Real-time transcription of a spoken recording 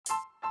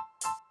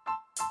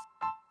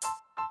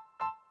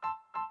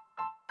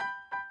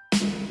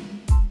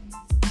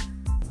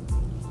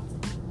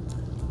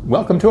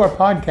Welcome to our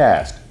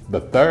podcast,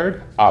 The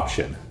Third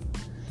Option.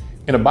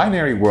 In a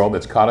binary world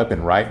that's caught up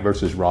in right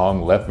versus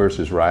wrong, left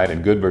versus right,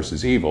 and good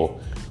versus evil,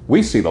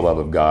 we see the love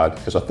of God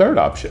as a third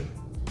option.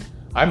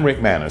 I'm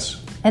Rick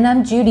Manis. And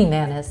I'm Judy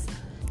Manis.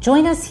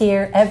 Join us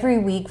here every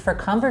week for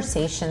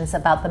conversations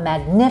about the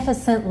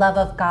magnificent love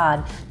of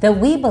God that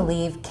we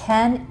believe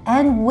can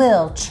and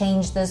will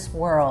change this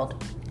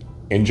world.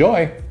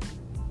 Enjoy!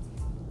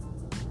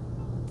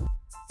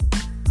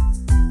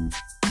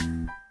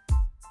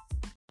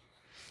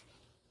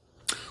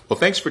 Well,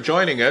 thanks for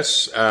joining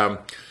us. On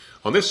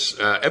this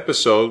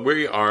episode,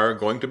 we are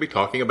going to be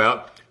talking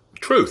about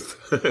truth,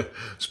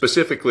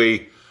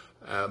 specifically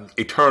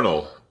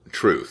eternal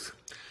truth.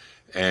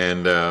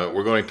 And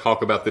we're going to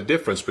talk about the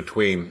difference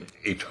between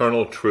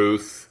eternal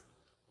truth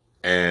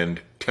and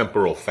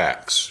temporal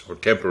facts, or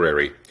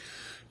temporary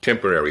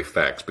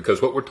facts.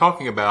 Because what we're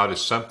talking about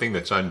is something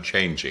that's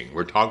unchanging.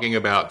 We're talking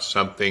about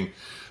something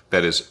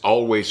that is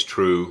always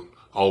true,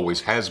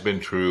 always has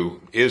been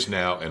true, is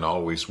now, and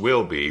always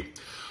will be.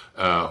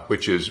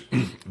 Which is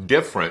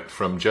different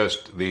from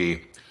just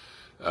the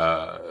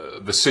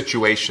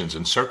situations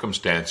and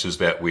circumstances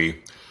that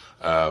we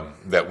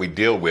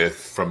deal with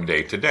from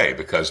day to day,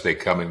 because they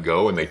come and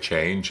go and they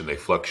change and they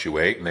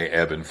fluctuate and they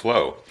ebb and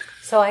flow.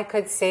 So I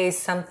could say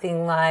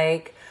something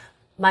like,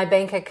 my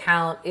bank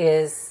account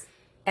is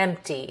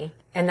empty,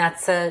 and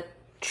that's a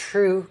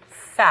true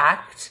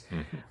fact,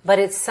 but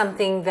it's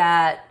something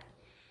that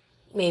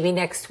maybe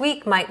next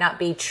week might not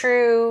be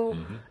true.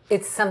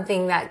 It's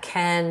something that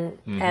can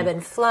ebb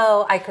and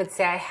flow. I could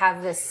say I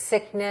have this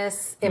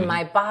sickness in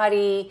my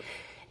body,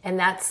 and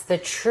that's the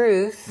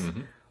truth,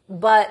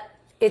 but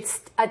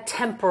it's a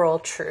temporal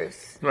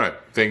truth. Right.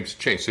 Things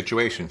change.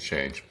 Situations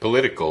change.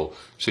 Political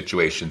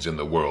situations in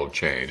the world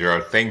change. There are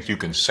things you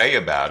can say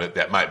about it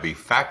that might be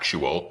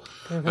factual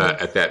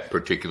at that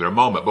particular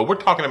moment. But we're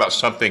talking about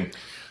something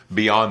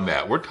beyond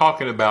that. We're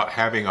talking about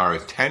having our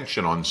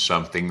attention on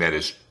something that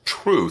is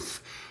truth,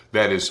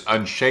 that is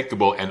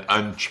unshakable and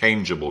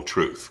unchangeable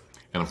truth.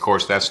 And of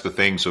course, that's the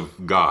things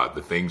of God,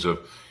 the things of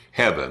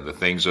heaven, the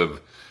things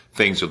of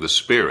the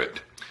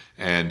Spirit.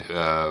 And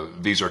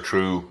these are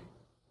true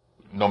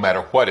no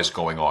matter what is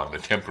going on in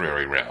the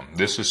temporary realm.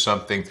 This is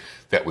something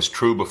that was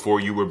true before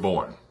you were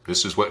born.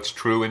 This is what's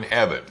true in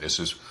heaven. This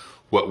is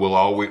what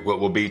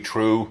will be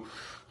true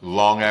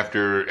long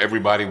after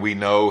everybody we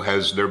know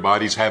has their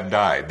bodies have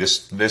died.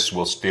 This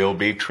will still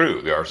be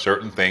true. There are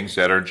certain things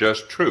that are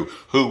just true.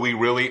 Who we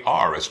really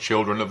are as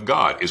children of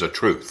God is a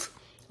truth.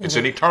 It's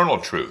an eternal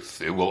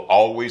truth. It will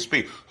always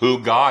be. Who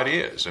God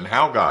is and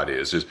how God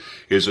is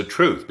a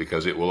truth,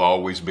 because it will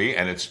always be,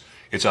 and it's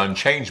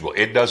unchangeable.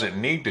 It doesn't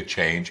need to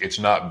change. It's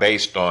not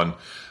based on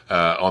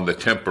the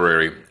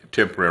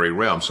temporary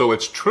realm. So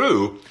it's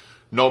true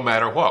no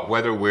matter what,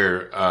 whether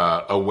we're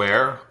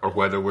aware or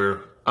whether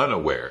we're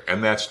unaware.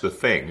 And that's the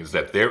thing, is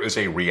that there is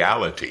a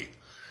reality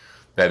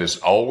that is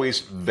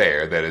always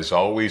there, that is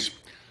always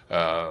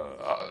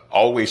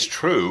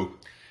true,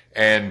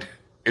 and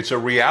it's a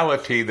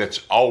reality that's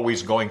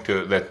always going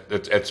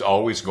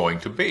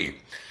to be.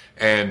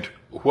 And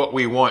what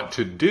we want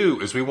to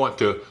do is we want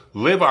to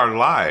live our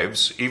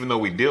lives, even though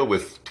we deal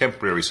with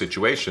temporary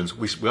situations,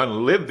 we want to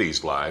live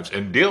these lives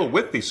and deal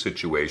with these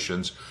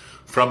situations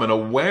from an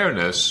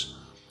awareness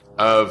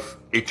of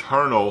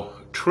eternal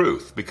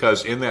truth,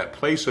 because in that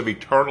place of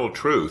eternal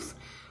truth,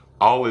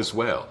 all is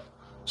well.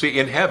 See,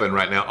 in heaven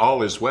right now,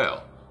 all is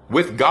well.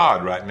 With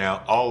God right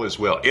now, all is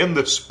well. In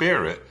the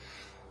Spirit,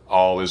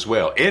 all is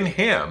well. In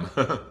Him,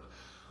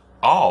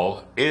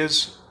 all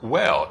is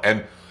well.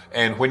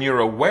 And when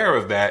you're aware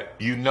of that,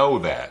 you know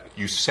that.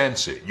 You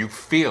sense it. You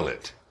feel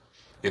it.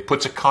 It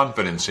puts a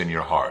confidence in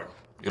your heart.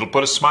 It'll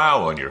put a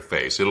smile on your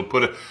face. It'll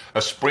put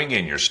a spring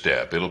in your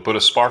step. It'll put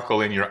a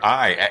sparkle in your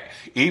eye,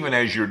 even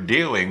as you're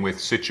dealing with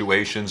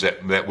situations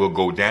that will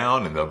go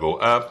down and they'll go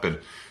up. And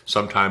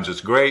sometimes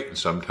it's great, and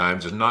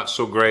sometimes it's not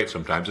so great.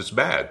 Sometimes it's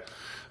bad.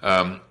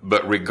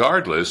 But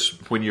regardless,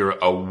 when you're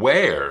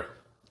aware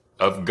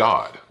of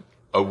God,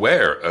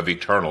 aware of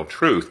eternal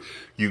truth,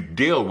 you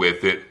deal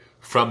with it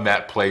from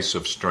that place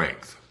of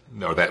strength,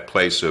 or that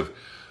place of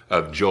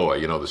joy.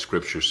 You know, the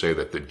scriptures say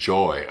that the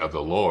joy of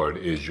the Lord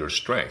is your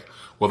strength.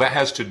 Well, that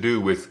has to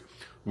do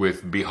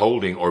with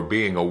beholding or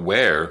being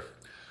aware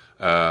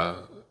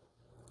of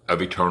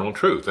eternal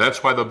truth. And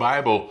that's why the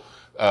Bible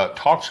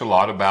talks a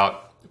lot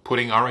about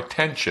putting our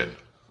attention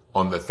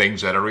on the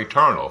things that are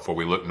eternal. For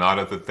we look not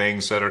at the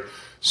things that are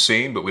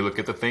seen, but we look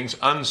at the things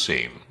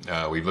unseen.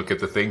 We look at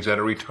the things that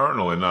are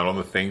eternal and not on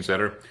the things that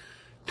are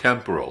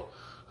temporal.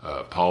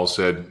 Paul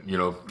said,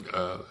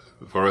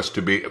 for us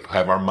to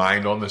have our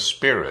mind on the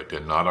Spirit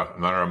and not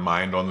our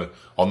mind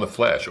on the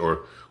flesh,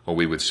 or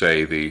we would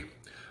say the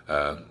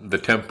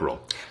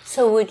temporal.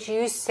 So would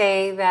you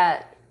say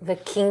that the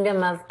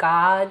kingdom of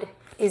God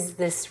is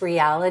this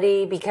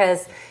reality?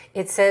 Because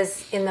it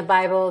says in the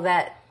Bible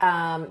that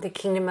the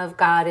kingdom of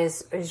God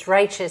is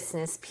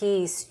righteousness,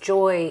 peace,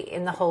 joy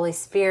in the Holy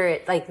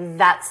Spirit. Like,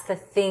 that's the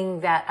thing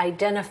that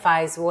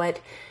identifies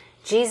what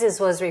Jesus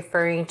was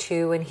referring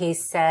to when he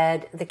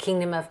said the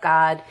kingdom of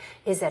God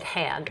is at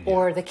hand,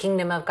 or the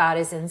kingdom of God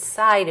is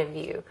inside of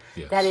you.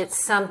 Yes. That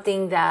it's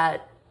something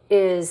that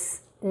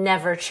is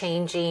never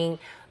changing,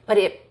 but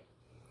it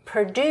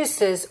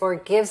produces or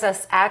gives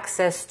us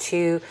access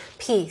to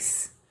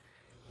peace,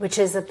 which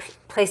is a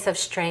place of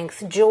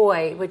strength,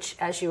 joy, which,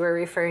 as you were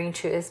referring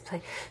to, is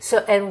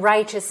and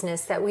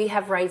righteousness, that we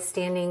have right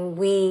standing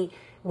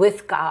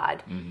with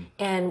God,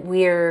 and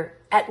we're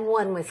at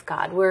one with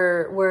God.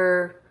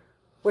 We're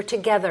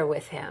together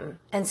with Him,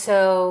 and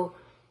so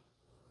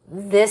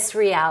this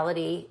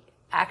reality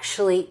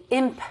actually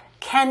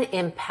can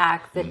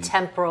impact the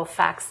temporal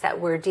facts that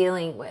we're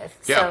dealing with.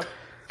 Yeah. So,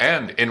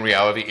 and in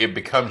reality, it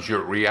becomes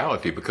your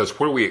reality, because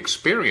where we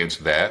experience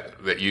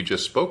that you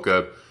just spoke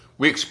of,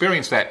 we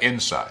experience that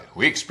inside.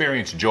 We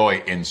experience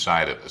joy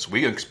inside of us.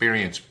 We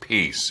experience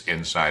peace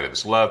inside of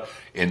us, love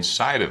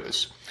inside of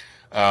us.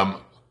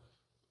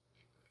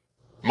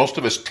 Most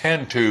of us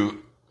tend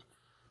to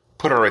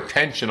put our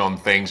attention on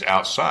things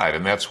outside,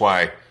 and that's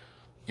why,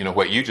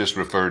 what you just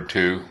referred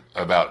to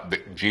about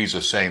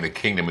Jesus saying the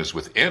kingdom is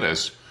within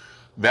us,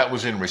 that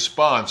was in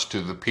response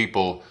to the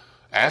people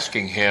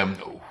asking him,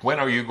 when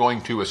are you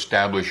going to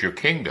establish your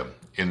kingdom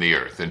in the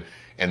earth?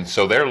 And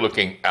so they're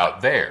looking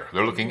out there.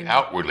 They're looking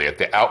outwardly at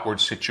the outward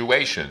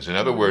situations. In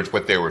other words,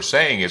 what they were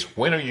saying is,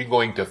 when are you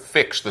going to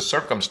fix the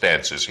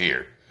circumstances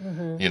here?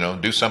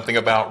 Do something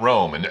about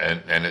Rome and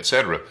et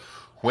cetera.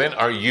 When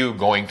are you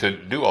going to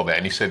do all that?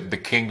 And he said, the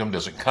kingdom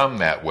doesn't come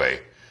that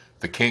way.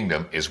 The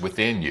kingdom is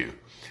within you.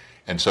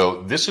 And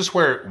so this is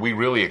where we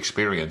really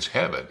experience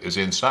heaven, is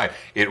inside.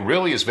 It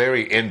really is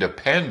very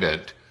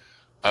independent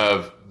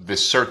of the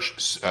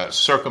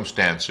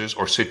circumstances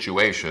or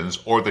situations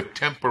or the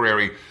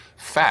temporary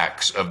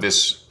facts of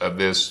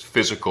this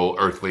physical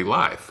earthly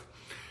life.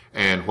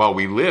 And while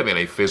we live in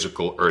a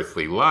physical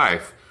earthly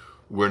life,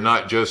 we're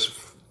not just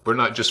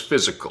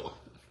physical.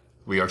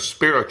 We are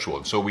spiritual.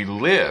 And so we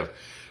live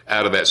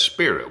out of that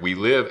spirit. We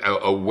live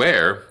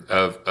aware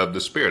of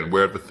the Spirit,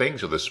 aware of the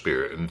things of the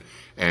Spirit.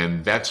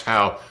 And that's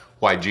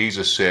why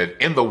Jesus said,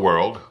 in the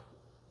world,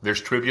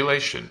 there's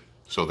tribulation.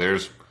 So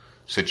there's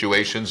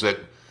situations that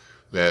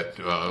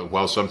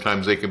while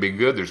sometimes they can be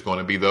good, there's going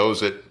to be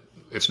those that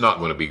it's not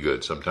going to be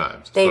good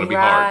sometimes. It's going to be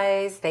hard.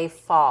 They rise, they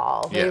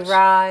fall. Yes. They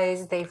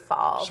rise, they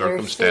fall.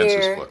 Circumstances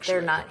they're here, fluctuate.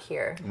 they're not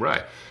here.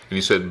 Right. And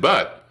he said,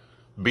 but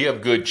be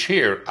of good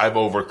cheer. I've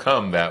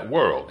overcome that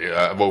world.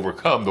 I've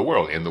overcome the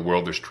world. In the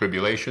world, there's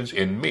tribulations.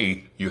 In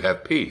me, you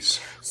have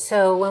peace.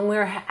 So when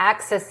we're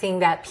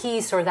accessing that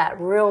peace or that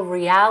real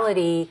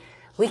reality,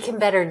 we can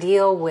better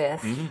deal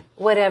with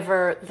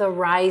whatever the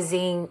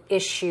rising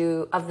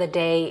issue of the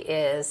day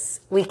is.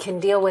 We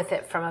can deal with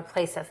it from a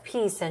place of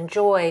peace and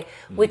joy,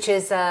 which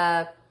is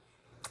I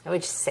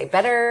would just say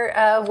better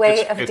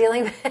way of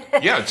dealing with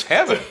it. Yeah, it's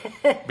heaven.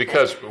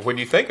 Because when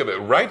you think of it,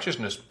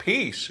 righteousness,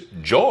 peace,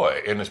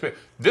 joy in the Spirit,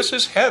 this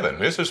is heaven.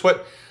 This is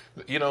what,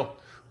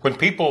 when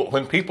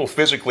people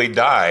physically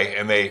die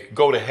and they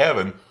go to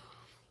heaven,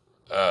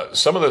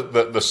 some of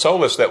the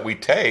solace that we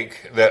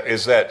take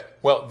is that,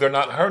 well, they're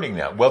not hurting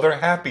now. Well, they're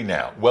happy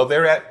now. Well,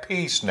 they're at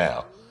peace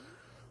now.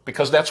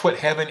 Because that's what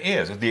heaven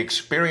is. The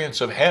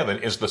experience of heaven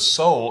is the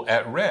soul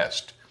at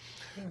rest.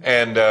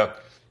 And,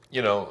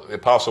 the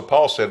Apostle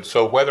Paul said,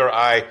 so whether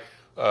I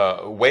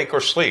wake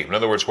or sleep, in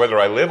other words, whether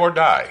I live or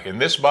die, in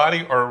this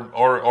body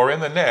or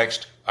in the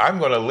next, I'm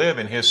going to live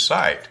in His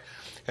sight.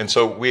 And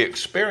so we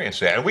experience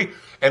that.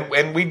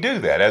 And we do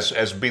that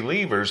as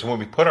believers. When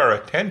we put our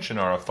attention,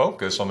 our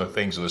focus on the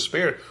things of the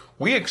Spirit,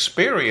 we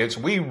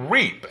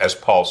reap, as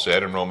Paul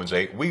said in Romans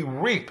 8, we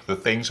reap the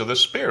things of the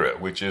Spirit,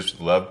 which is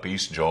love,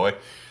 peace, joy,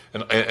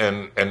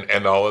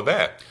 and all of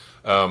that.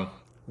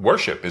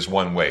 Worship is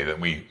one way that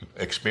we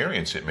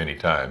experience it many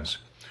times.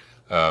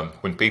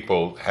 When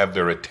people have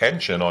their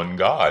attention on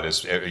God,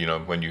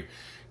 when you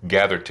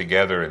gather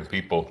together and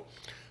people,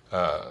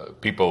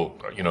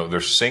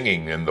 they're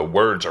singing and the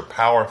words are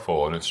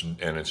powerful and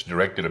it's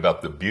directed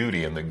about the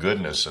beauty and the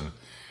goodness and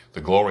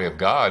the glory of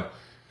God.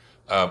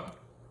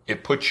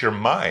 It puts your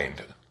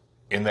mind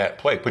in that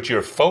place, puts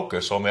your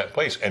focus on that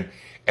place. And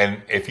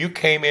if you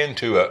came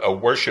into a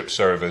worship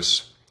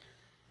service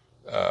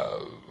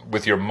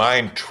with your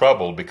mind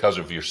troubled because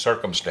of your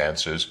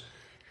circumstances,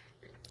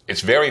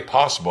 it's very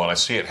possible, and I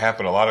see it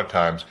happen a lot of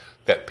times,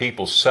 that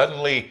people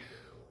suddenly,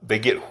 they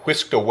get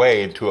whisked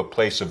away into a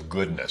place of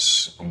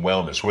goodness and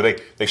wellness, where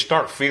they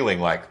start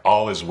feeling like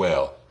all is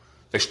well.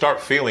 They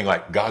start feeling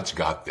like God's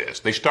got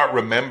this. They start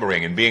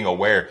remembering and being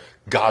aware,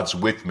 God's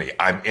with me.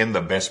 I'm in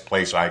the best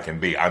place I can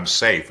be. I'm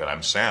safe and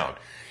I'm sound.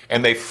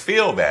 And they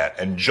feel that,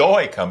 and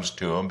joy comes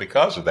to them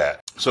because of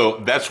that. So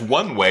that's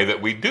one way that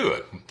we do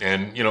it.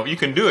 And, you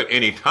can do it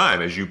any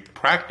time as you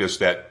practice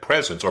that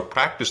presence or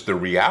practice the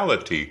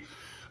reality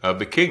of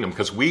the kingdom,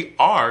 because we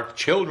are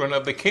children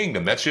of the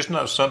kingdom. That's just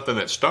not something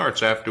that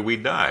starts after we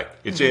die.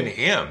 It's in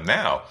Him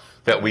now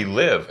that we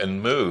live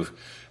and move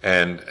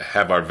and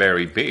have our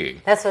very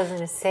being. That's what I was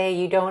going to say.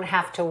 You don't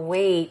have to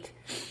wait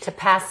to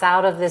pass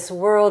out of this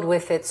world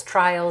with its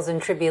trials and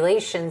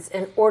tribulations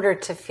in order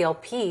to feel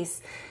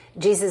peace.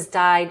 Jesus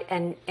died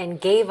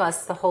and gave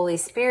us the Holy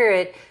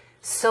Spirit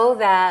so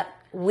that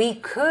we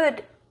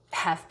could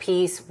have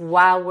peace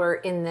while we're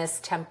in this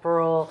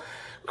temporal,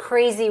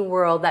 crazy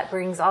world that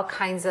brings all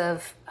kinds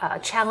of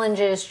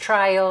challenges,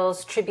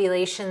 trials,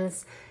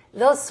 tribulations,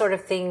 those sort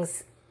of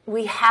things.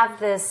 We have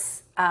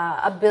this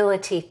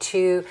ability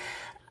to,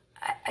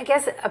 I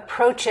guess,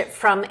 approach it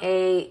from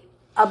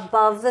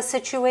above the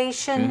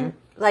situation,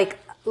 like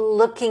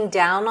looking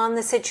down on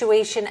the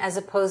situation as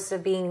opposed to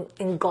being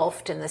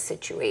engulfed in the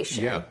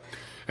situation. Yeah.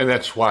 And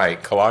that's why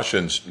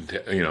Colossians,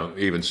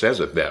 even says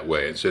it that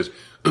way. It says,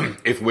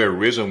 if we're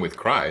risen with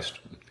Christ,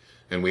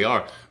 and we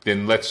are,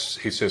 then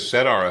he says,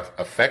 set our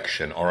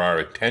affection or our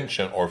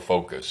attention or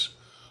focus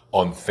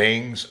on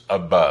things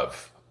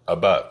above,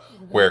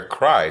 where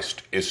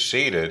Christ is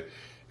seated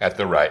at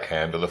the right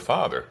hand of the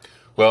Father.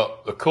 Well,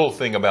 the cool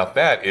thing about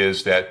that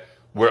is that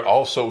we're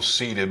also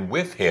seated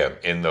with him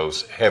in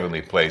those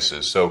heavenly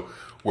places. So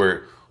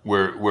we're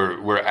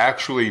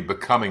actually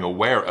becoming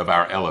aware of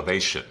our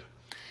elevation.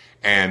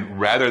 And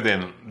rather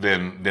than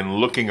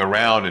looking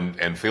around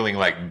and feeling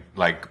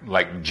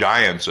like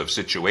giants of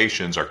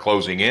situations are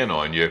closing in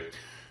on you,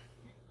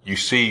 you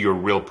see your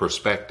real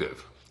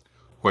perspective,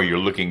 where you're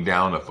looking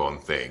down upon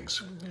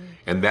things.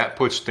 And that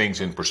puts things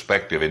in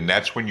perspective, and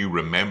that's when you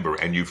remember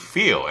and you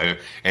feel,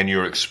 and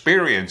your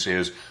experience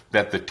is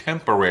that the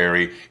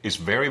temporary is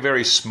very,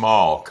 very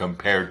small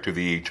compared to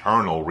the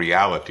eternal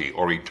reality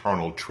or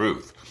eternal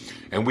truth.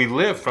 And we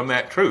live from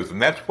that truth,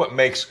 and that's what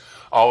makes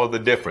all of the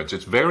difference.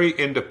 It's very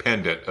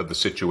independent of the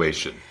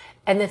situation.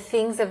 And the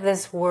things of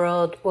this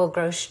world will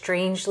grow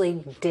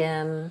strangely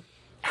dim.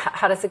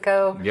 How does it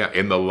go? Yeah,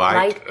 in the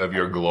light of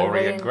your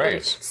glory and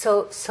grace.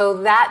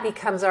 So that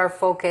becomes our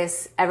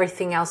focus.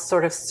 Everything else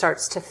sort of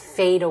starts to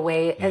fade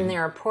away in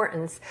their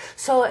importance.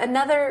 So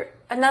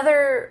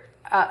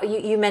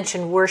you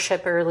mentioned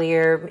worship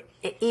earlier,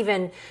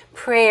 even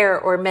prayer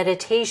or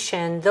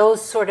meditation,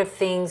 those sort of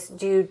things.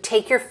 Do you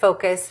take your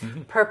focus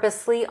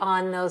purposely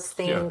on those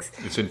things?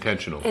 Yeah, it's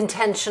intentional.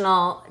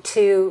 Intentional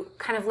to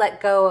kind of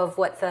let go of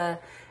what the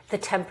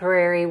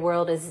temporary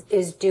world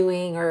is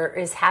doing or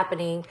is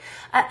happening.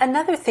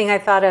 Another thing I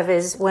thought of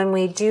is when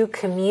we do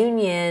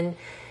communion,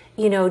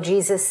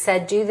 Jesus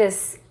said, do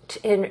this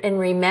in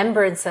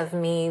remembrance of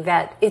me,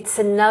 that it's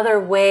another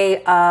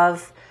way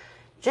of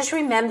just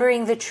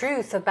remembering the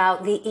truth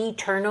about the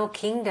eternal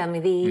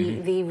kingdom,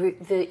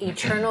 the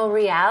eternal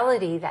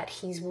reality that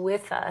he's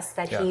with us,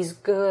 that he's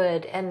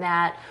good, and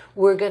that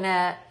we're going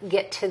to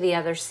get to the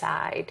other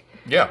side.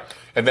 Yeah,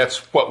 and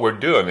that's what we're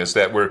doing, is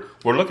that we're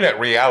looking at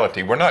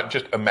reality. We're not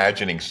just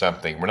imagining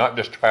something. We're not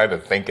just trying to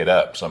think it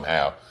up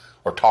somehow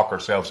or talk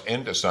ourselves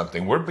into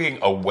something. We're being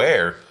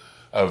aware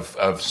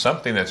of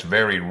something that's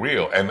very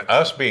real. And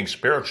us being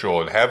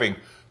spiritual and having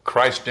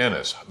Christ in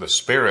us, the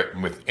Spirit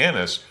within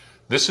us,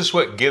 this is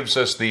what gives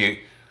us the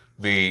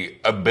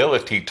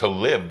ability to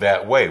live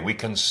that way. We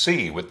can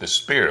see with the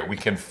Spirit. We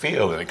can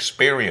feel and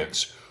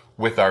experience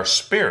with our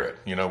spirit.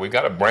 We've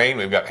got a brain,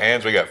 we've got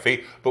hands, we've got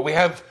feet, but we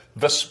have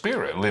the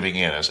Spirit living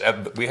in us.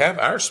 We have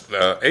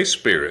a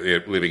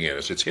Spirit living in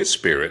us. It's His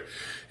Spirit.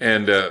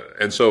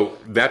 And so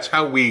that's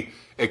how we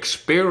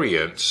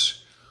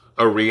experience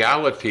a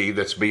reality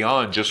that's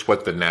beyond just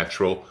what the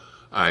natural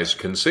eyes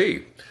can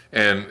see.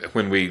 And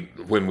when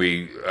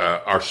we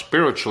are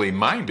spiritually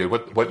minded,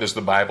 what does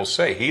the Bible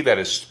say? He that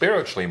is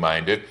spiritually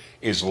minded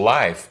is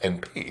life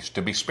and peace.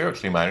 To be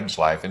spiritually minded is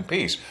life and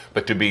peace.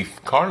 But to be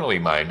carnally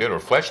minded or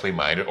fleshly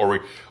minded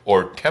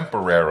or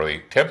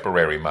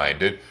temporary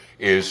minded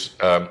is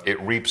it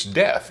reaps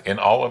death in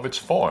all of its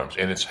forms,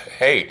 in its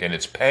hate and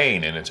its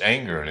pain and its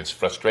anger and its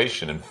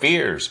frustration and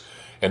fears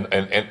and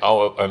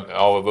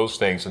all of those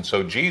things. And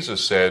so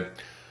Jesus said,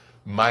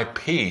 my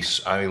peace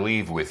I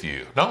leave with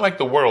you. Not like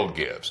the world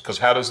gives, because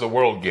how does the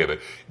world give it?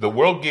 The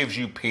world gives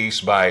you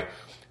peace by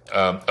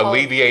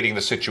alleviating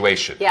the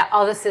situation. Yeah,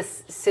 all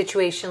this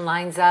situation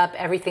lines up.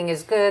 Everything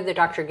is good. The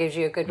doctor gives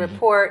you a good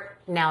report.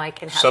 Now I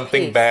can have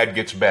something peace. Bad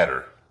gets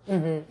better.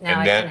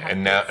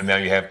 Now now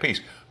you have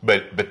peace.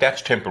 But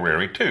that's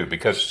temporary too,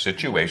 because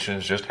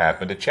situations just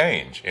happen to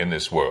change in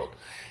this world.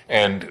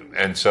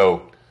 And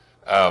so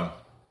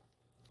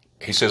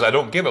he says, I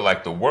don't give it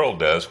like the world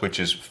does, which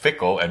is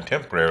fickle and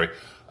temporary.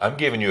 I'm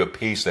giving you a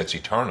peace that's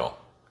eternal.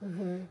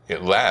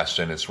 It lasts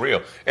and it's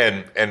real.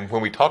 And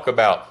when we talk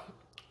about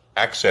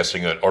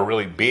accessing it or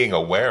really being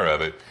aware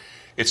of it,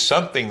 it's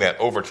something that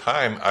over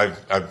time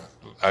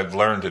I've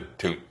learned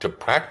to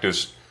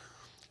practice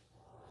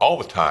all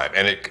the time.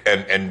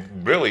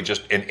 And really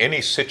just in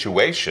any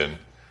situation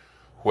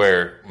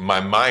where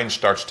my mind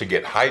starts to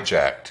get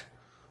hijacked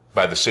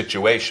by the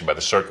situation, by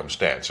the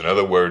circumstance. In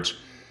other words,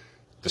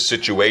 the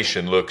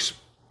situation looks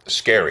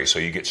scary, so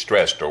you get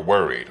stressed or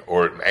worried,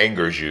 or it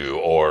angers you,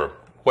 or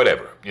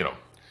whatever,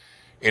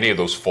 any of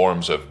those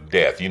forms of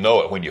death. You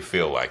know it when you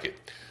feel like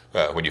it,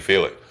 when you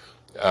feel it.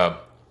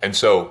 And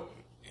so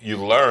you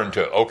learn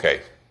to,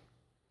 okay,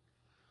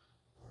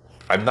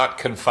 I'm not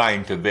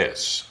confined to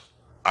this.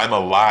 I'm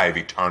alive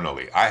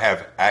eternally. I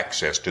have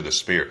access to the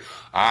Spirit.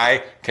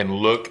 I can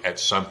look at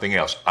something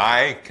else.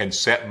 I can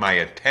set my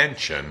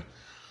attention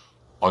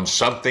on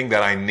something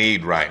that I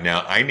need right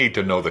now. I need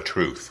to know the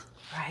truth.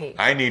 Right.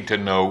 I need to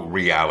know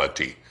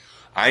reality.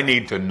 I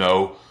need to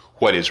know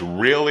what is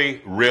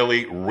really,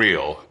 really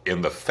real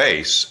in the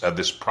face of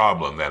this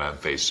problem that I'm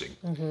facing.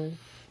 Mm-hmm.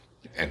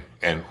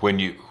 And when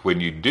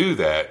you do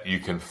that, you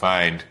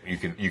find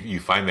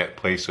that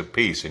place of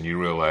peace, and you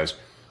realize,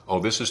 oh,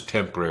 this is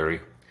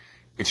temporary.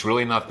 It's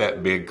really not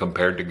that big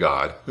compared to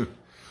God.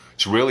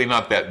 It's really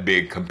not that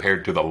big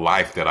compared to the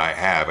life that I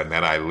have and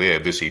that I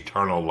live, this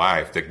eternal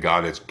life that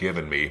God has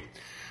given me,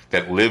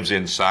 that lives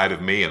inside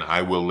of me, and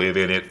I will live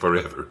in it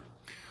forever.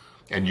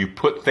 And you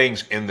put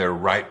things in their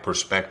right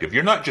perspective.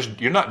 You're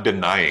not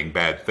denying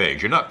bad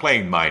things. You're not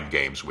playing mind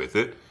games with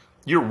it.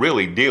 You're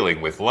really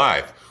dealing with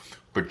life,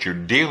 but you're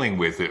dealing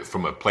with it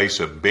from a place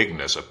of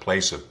bigness, a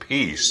place of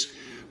peace,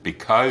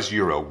 because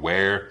you're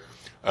aware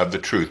of the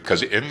truth.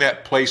 Because in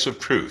that place of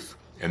truth,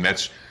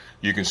 and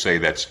you can say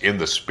that's in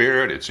the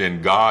Spirit, it's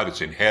in God,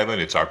 it's in heaven,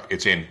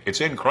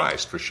 it's in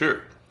Christ for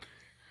sure.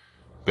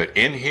 But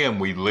in Him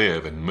we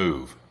live and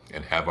move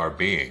and have our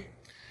being.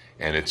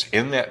 And it's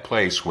in that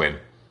place when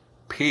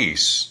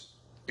peace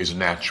is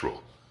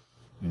natural.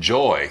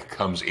 Joy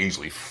comes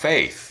easily.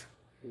 Faith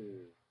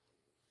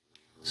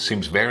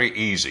seems very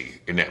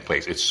easy in that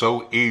place. It's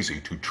so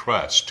easy to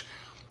trust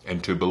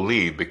and to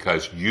believe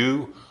because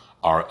you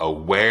are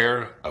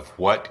aware of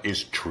what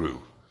is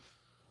true.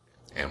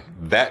 And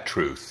that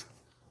truth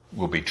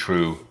will be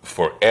true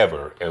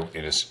forever.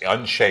 It is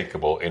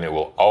unshakable, and it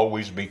will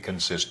always be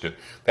consistent.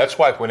 That's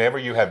why whenever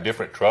you have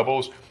different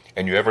troubles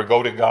and you ever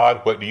go to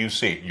God, what do you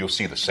see? You'll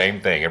see the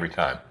same thing every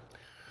time.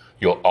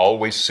 You'll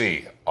always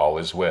see all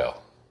is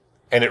well.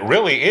 And it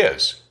really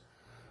is.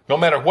 No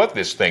matter what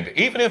this thing,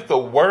 even if the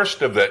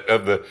worst of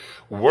the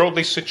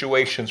worldly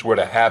situations were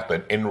to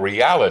happen, in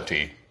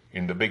reality,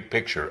 in the big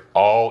picture,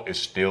 all is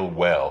still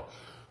well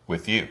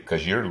with you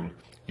because you're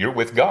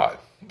with God.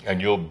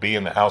 And you'll be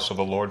in the house of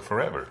the Lord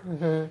forever.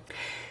 Mm-hmm.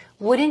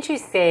 Wouldn't you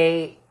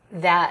say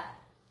that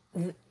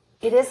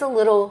it is a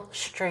little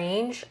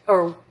strange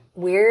or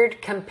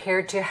weird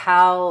compared to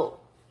how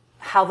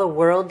the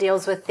world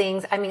deals with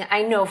things? I mean,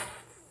 I know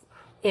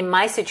in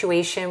my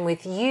situation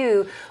with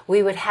you,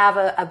 we would have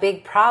a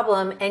big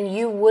problem and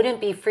you wouldn't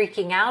be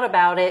freaking out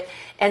about it.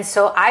 And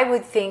so I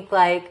would think,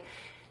 like,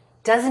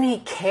 doesn't he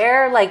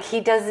care? Like,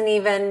 he doesn't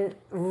even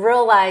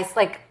realize,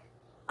 like,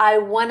 I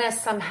want to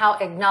somehow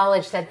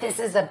acknowledge that this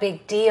is a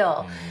big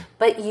deal, mm-hmm.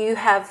 but you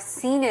have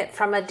seen it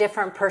from a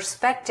different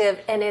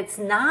perspective and it's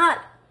not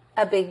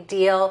a big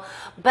deal.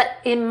 But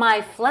in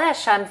my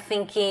flesh, I'm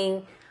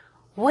thinking,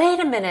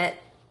 wait a minute,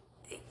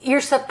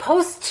 you're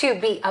supposed to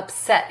be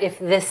upset if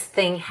this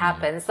thing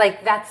happens. Mm-hmm.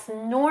 Like, that's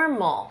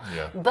normal,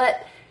 yeah.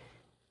 But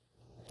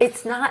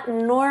it's not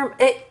normal.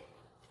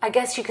 I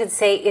guess you could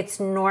say it's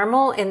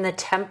normal in the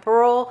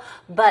temporal,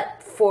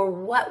 but for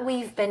what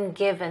we've been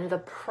given, the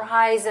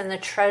prize and the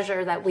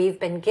treasure that we've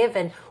been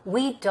given,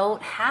 we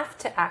don't have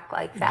to act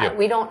like that. Yep.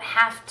 We don't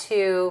have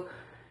to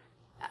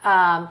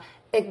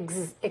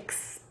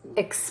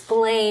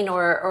explain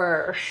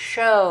or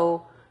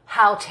show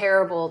how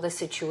terrible the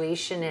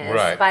situation is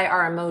right. by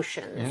our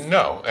emotions.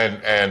 No,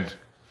 and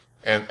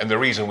the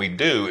reason we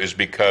do is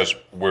because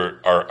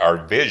our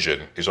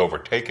vision is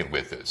overtaken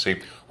with it. See,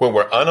 when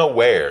we're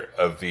unaware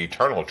of the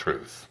eternal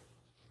truth,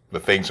 the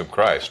things of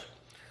Christ,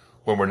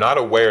 when we're not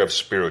aware of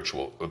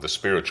the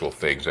spiritual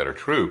things that are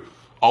true,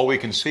 all we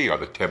can see are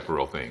the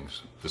temporal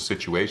things, the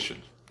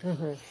situations.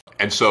 Mm-hmm.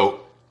 And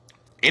so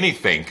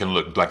anything can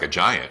look like a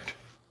giant.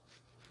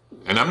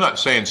 And I'm not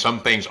saying some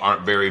things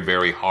aren't very,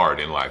 very hard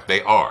in life.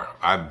 They are.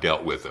 I've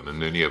dealt with them, and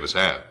many of us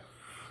have.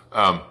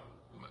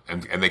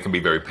 And they can be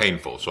very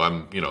painful. So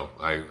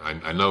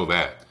I know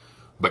that.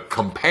 But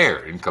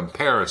in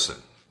comparison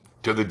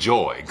to the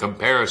joy, in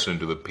comparison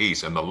to the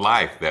peace and the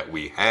life that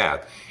we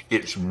have,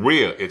 it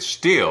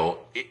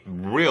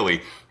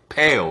really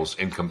pales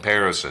in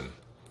comparison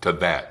to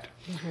that.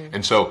 Mm-hmm.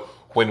 And so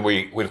when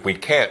we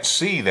can't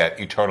see that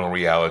eternal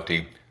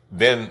reality,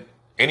 then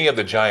any of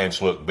the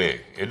giants look big.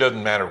 It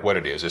doesn't matter what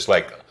it is. It's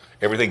like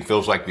everything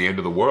feels like the end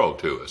of the world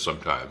to us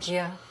sometimes.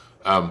 Yeah.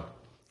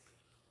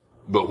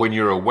 But when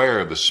you're aware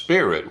of the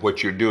Spirit,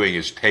 what you're doing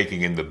is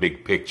taking in the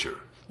big picture.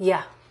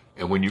 Yeah.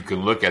 And when you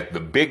can look at the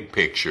big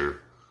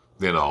picture,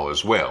 then all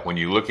is well. When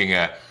you're looking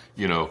at,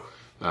 when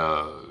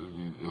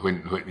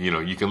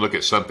you can look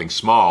at something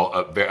small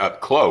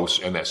up close,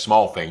 and that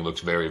small thing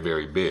looks very,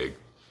 very big.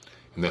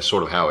 And that's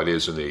sort of how it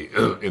is in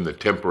the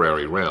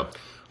temporary realm.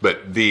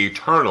 But the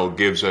eternal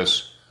gives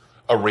us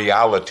a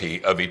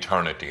reality of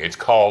eternity. It's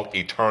called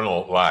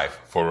eternal life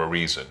for a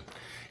reason.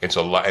 And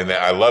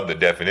I love the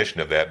definition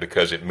of that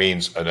because it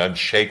means an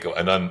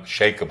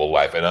unshakable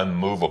life, an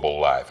unmovable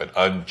life, an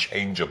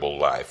unchangeable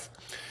life.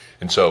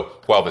 And so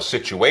while the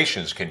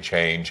situations can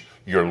change,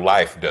 your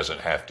life doesn't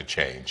have to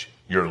change.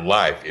 Your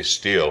life is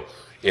still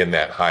in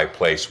that high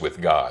place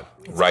with God.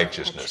 It's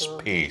righteousness,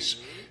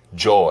 peace,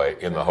 joy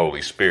in the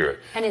Holy Spirit.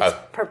 And it's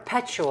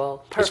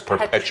perpetual. It's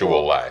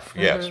perpetual life.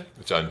 Yes,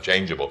 it's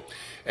unchangeable.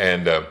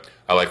 And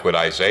I like what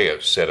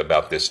Isaiah said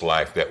about this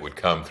life that would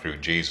come through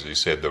Jesus. He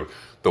said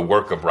the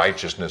work of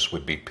righteousness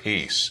would be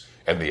peace,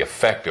 and the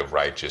effect of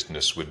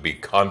righteousness would be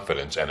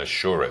confidence and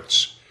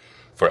assurance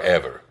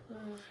forever.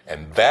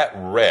 And that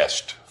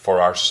rest for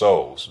our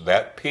souls,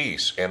 that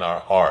peace in our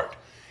heart,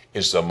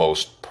 is the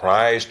most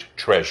prized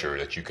treasure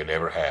that you can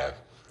ever have.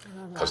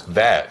 Because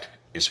that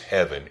is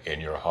heaven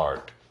in your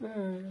heart.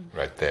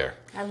 Right there.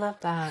 I love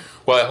that.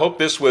 Well, I hope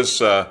this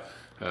was a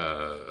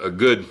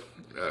good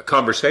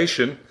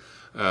conversation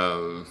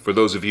for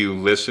those of you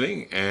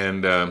listening,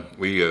 and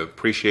we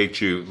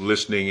appreciate you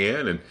listening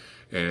in.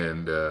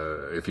 And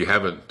if you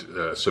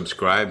haven't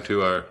subscribed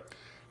to our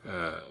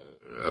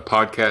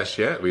podcast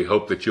yet, we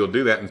hope that you'll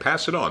do that and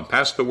pass it on.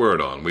 Pass the word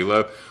on. We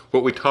love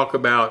what we talk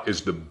about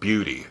is the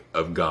beauty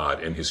of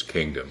God and His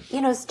kingdom.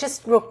 You know, it's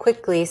just real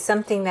quickly,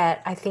 something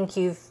that I think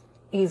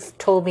you've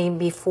told me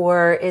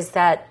before is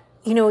that,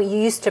 you know, you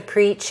used to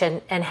preach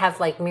and have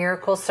like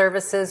miracle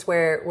services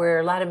where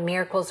a lot of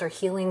miracles or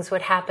healings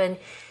would happen.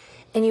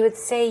 And you would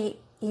say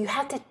you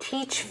have to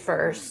teach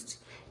first,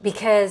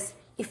 because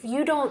if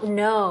you don't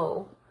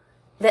know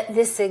that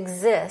this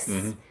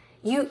exists,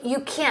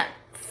 you can't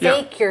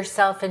fake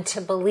yourself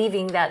into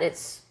believing that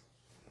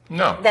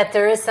that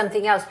there is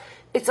something else.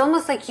 It's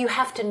almost like you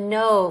have to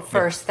know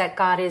first that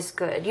God is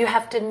good. You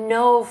have to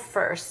know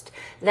first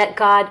that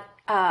God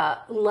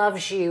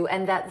loves you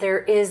and that there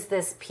is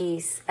this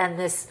peace and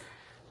this.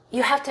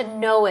 You have to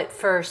know it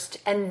first,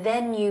 and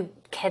then you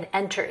can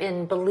enter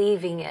in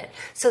believing it.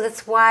 So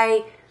that's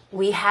why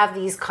we have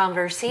these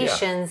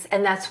conversations,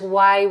 and that's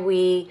why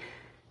we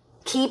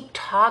keep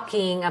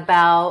talking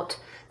about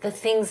the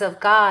things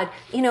of God.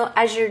 You know,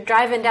 as you're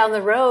driving down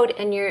the road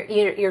and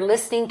you're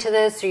listening to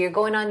this, or you're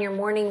going on your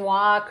morning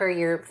walk, or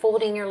you're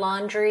folding your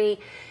laundry,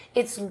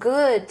 it's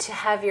good to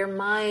have your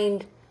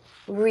mind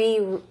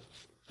refocused,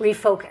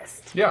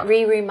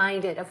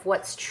 re-reminded of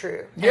what's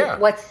true, and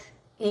what's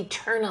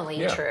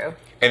eternally true.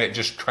 And it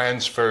just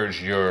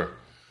transfers your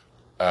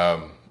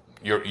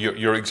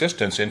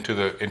existence into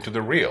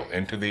the real,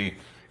 into the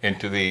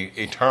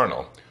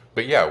eternal.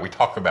 But we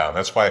talk about it.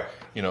 That's why,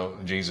 you know,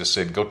 Jesus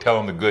said, "Go tell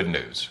them the good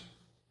news."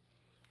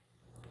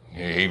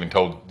 He even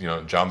told, you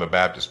know, John the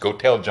Baptist, "Go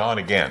tell John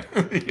again."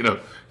 You know,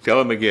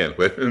 tell him again.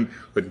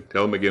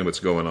 Tell him again what's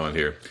going on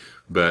here.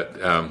 But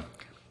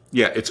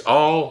it's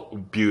all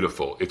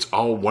beautiful. It's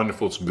all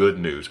wonderful. It's good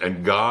news.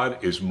 And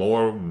God is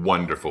more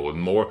wonderful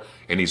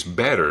and He's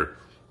better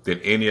than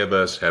any of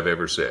us have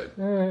ever said.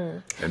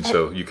 And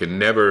so you can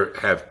never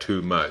have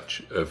too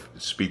much of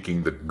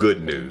speaking the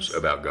good news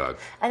about God.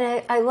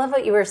 And I love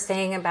what you were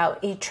saying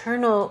about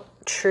eternal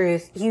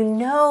truth. You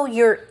know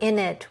you're in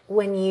it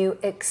when you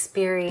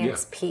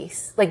experience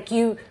peace. Like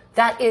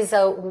that is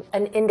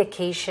an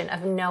indication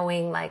of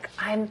knowing, like,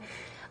 I'm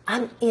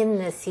in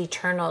this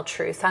eternal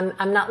truth.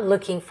 I'm not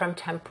looking from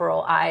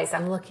temporal eyes.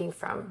 I'm looking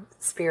from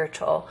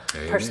spiritual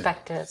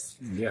perspectives.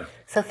 Yeah.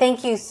 So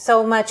thank you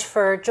so much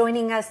for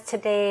joining us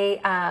today.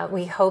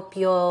 We hope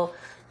you'll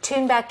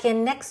tune back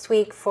in next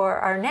week for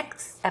our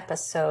next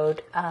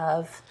episode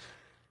of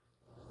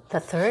The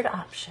Third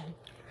Option.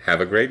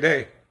 Have a great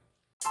day.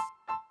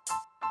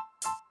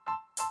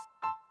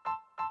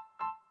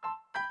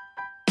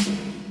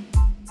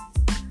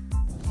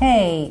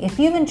 Hey, if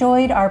you've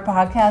enjoyed our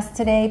podcast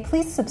today,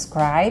 please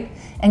subscribe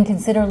and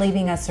consider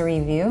leaving us a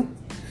review.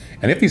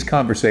 And if these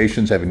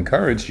conversations have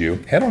encouraged you,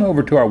 head on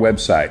over to our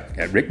website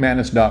at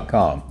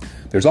rickmanis.com.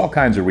 There's all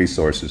kinds of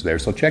resources there,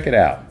 so check it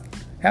out.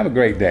 Have a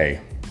great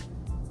day.